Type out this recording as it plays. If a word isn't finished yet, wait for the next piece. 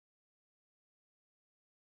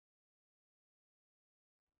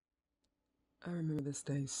I remember this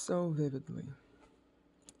day so vividly.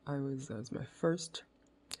 It was my first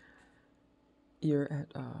year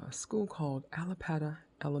at a school called Alapata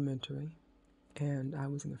Elementary, and I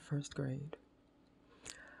was in the first grade.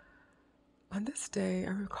 On this day,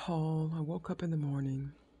 I recall I woke up in the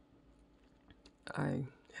morning. I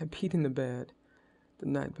had peed in the bed the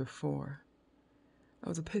night before. I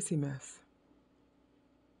was a pissy mess.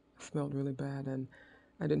 It smelled really bad, and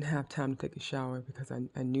I didn't have time to take a shower because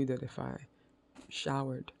I knew that if I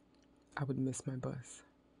showered, I would miss my bus.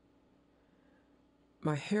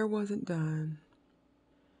 My hair wasn't done,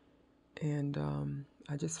 and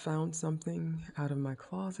I just found something out of my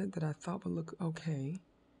closet that I thought would look okay,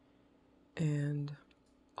 and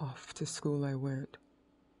off to school I went.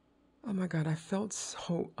 Oh my God, I felt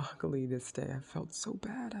so ugly this day. I felt so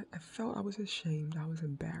bad. I felt I was ashamed. I was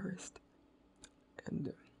embarrassed.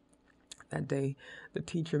 And that day, the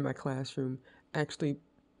teacher in my classroom actually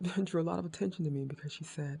drew a lot of attention to me because she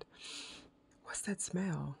said, "What's that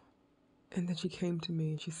smell?" And then she came to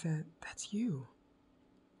me and she said, "That's you.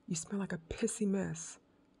 You smell like a pissy mess.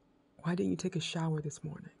 Why didn't you take a shower this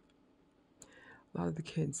morning?" A lot of the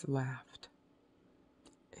kids laughed.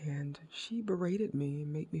 And she berated me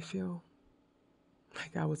and made me feel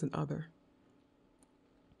like I was an other.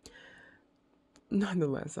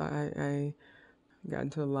 Nonetheless, I got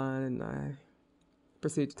into a line and I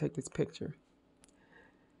proceeded to take this picture.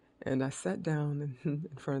 And I sat down in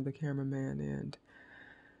front of the cameraman and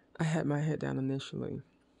I had my head down initially.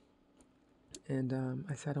 And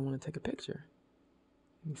I said, "I want to take a picture."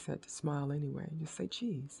 And he said to smile anyway, just say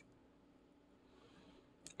cheese.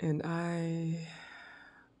 And I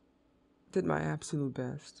did my absolute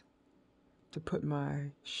best to put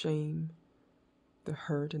my shame, the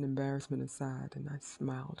hurt, and embarrassment aside, and I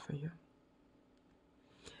smiled for him.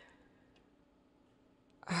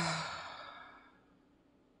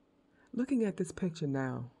 Looking at this picture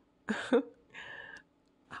now, I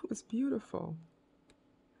was beautiful.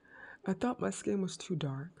 I thought my skin was too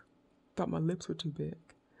dark, thought my lips were too big,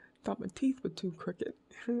 thought my teeth were too crooked,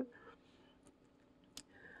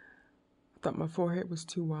 thought my forehead was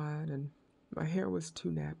too wide and my hair was too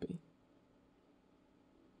nappy.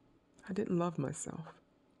 I didn't love myself.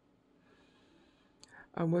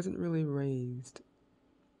 I wasn't really raised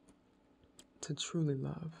to truly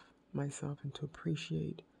love myself and to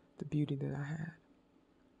appreciate the beauty that I had.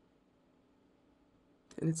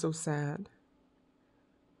 And it's so sad.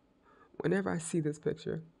 Whenever I see this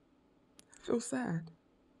picture, I feel sad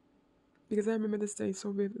because I remember this day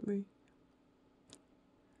so vividly.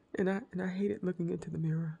 And I hated looking into the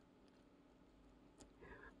mirror.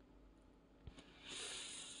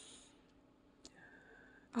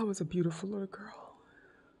 I was a beautiful little girl.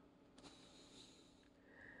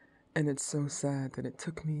 And it's so sad that it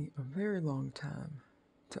took me a very long time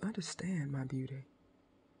to understand my beauty.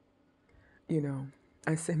 You know,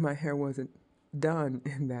 I say my hair wasn't done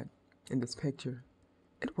in this picture.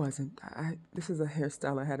 It wasn't. This is a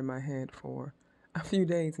hairstyle I had in my head for a few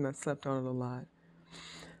days and I slept on it a lot.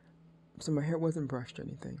 So my hair wasn't brushed or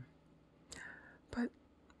anything. But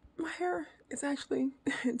my hair is actually,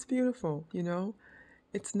 it's beautiful, you know?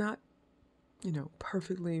 It's not,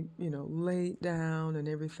 perfectly, laid down and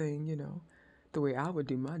everything, the way I would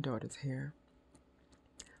do my daughter's hair.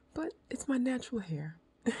 But it's my natural hair.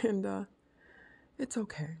 And it's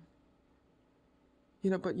okay.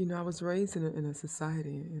 But I was raised in a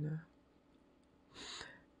society,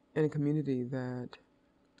 in a community that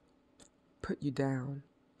put you down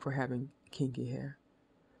for having kinky hair,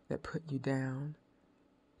 that put you down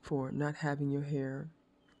for not having your hair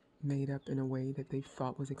made up in a way that they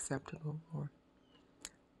thought was acceptable or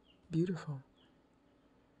beautiful.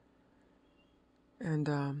 And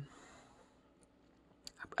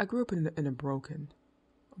I grew up in a broken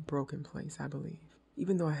place, I believe.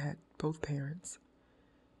 Even though I had both parents,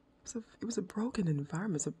 it was a broken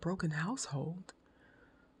environment, it's a broken household.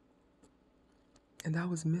 And I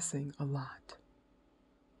was missing a lot.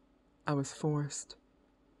 I was forced,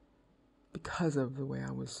 because of the way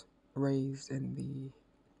I was raised and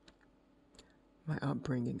my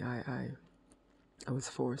upbringing, I was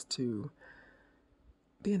forced to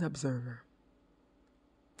be an observer.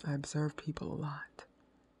 I observed people a lot.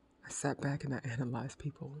 I sat back and I analyzed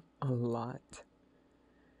people a lot.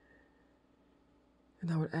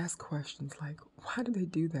 And I would ask questions like, why do they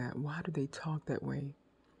do that? Why do they talk that way?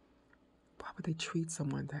 Why would they treat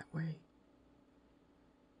someone that way?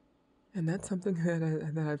 And that's something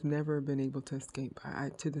that I've never been able to escape. I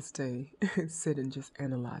to this day, sit and just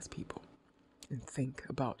analyze people and think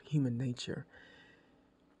about human nature,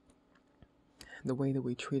 the way that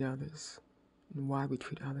we treat others, and why we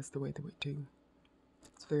treat others the way that we do.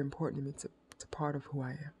 It's very important to me It's a part of who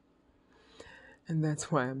I am. And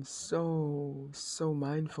that's why I'm so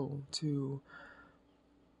mindful to,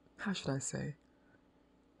 how should I say,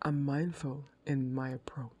 I'm mindful in my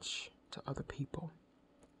approach to other people.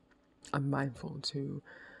 I'm mindful to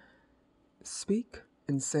speak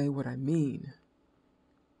and say what I mean,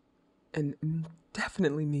 and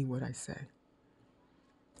definitely mean what I say,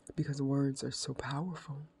 because words are so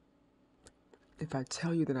powerful. If I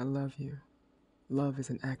tell you that I love you, love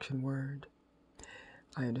is an action word.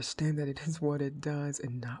 I understand that it is what it does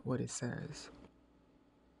and not what it says.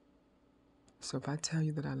 So if I tell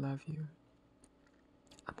you that I love you,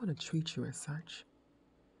 I'm going to treat you as such.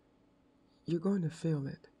 You're going to feel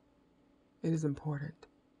it. It is important.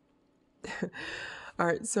 All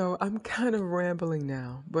right, so I'm kind of rambling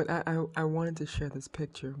now, but I wanted to share this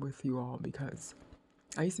picture with you all because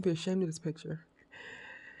I used to be ashamed of this picture.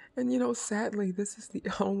 And sadly, this is the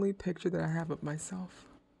only picture that I have of myself.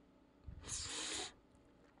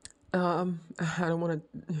 I don't want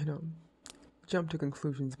to, jump to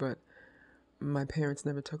conclusions, but my parents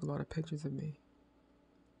never took a lot of pictures of me.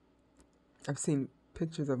 I've seen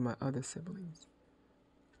pictures of my other siblings,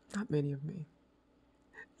 not many of me.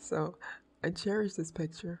 So I cherish this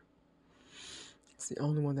picture. It's the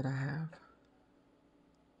only one that I have.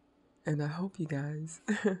 And I hope you guys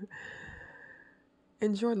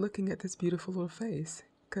enjoy looking at this beautiful little face,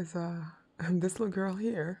 because this little girl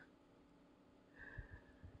here,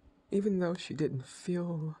 even though she didn't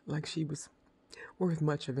feel like she was worth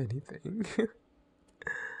much of anything,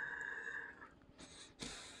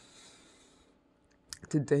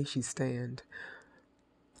 today she stands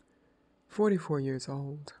 44 years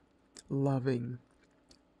old, loving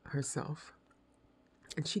herself.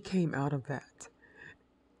 And she came out of that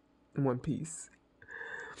in one piece.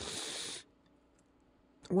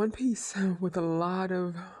 One piece with a lot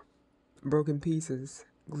of broken pieces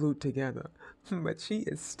glued together. But she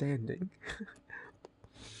is standing.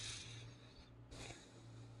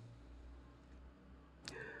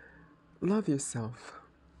 Love yourself.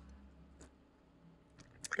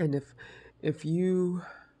 And if you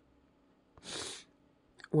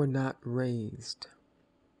were not raised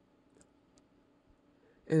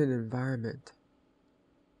in an environment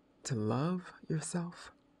to love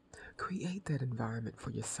yourself, create that environment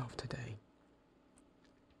for yourself today.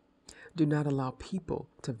 Do not allow people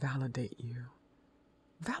to validate you.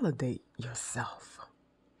 Validate yourself.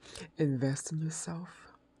 Invest in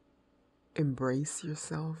yourself. Embrace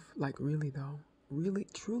yourself. Like really though. Really,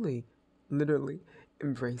 truly, literally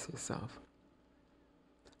embrace yourself.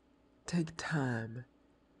 Take time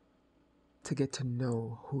to get to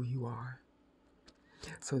know who you are.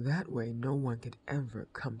 So that way no one could ever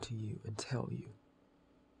come to you and tell you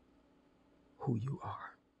who you are.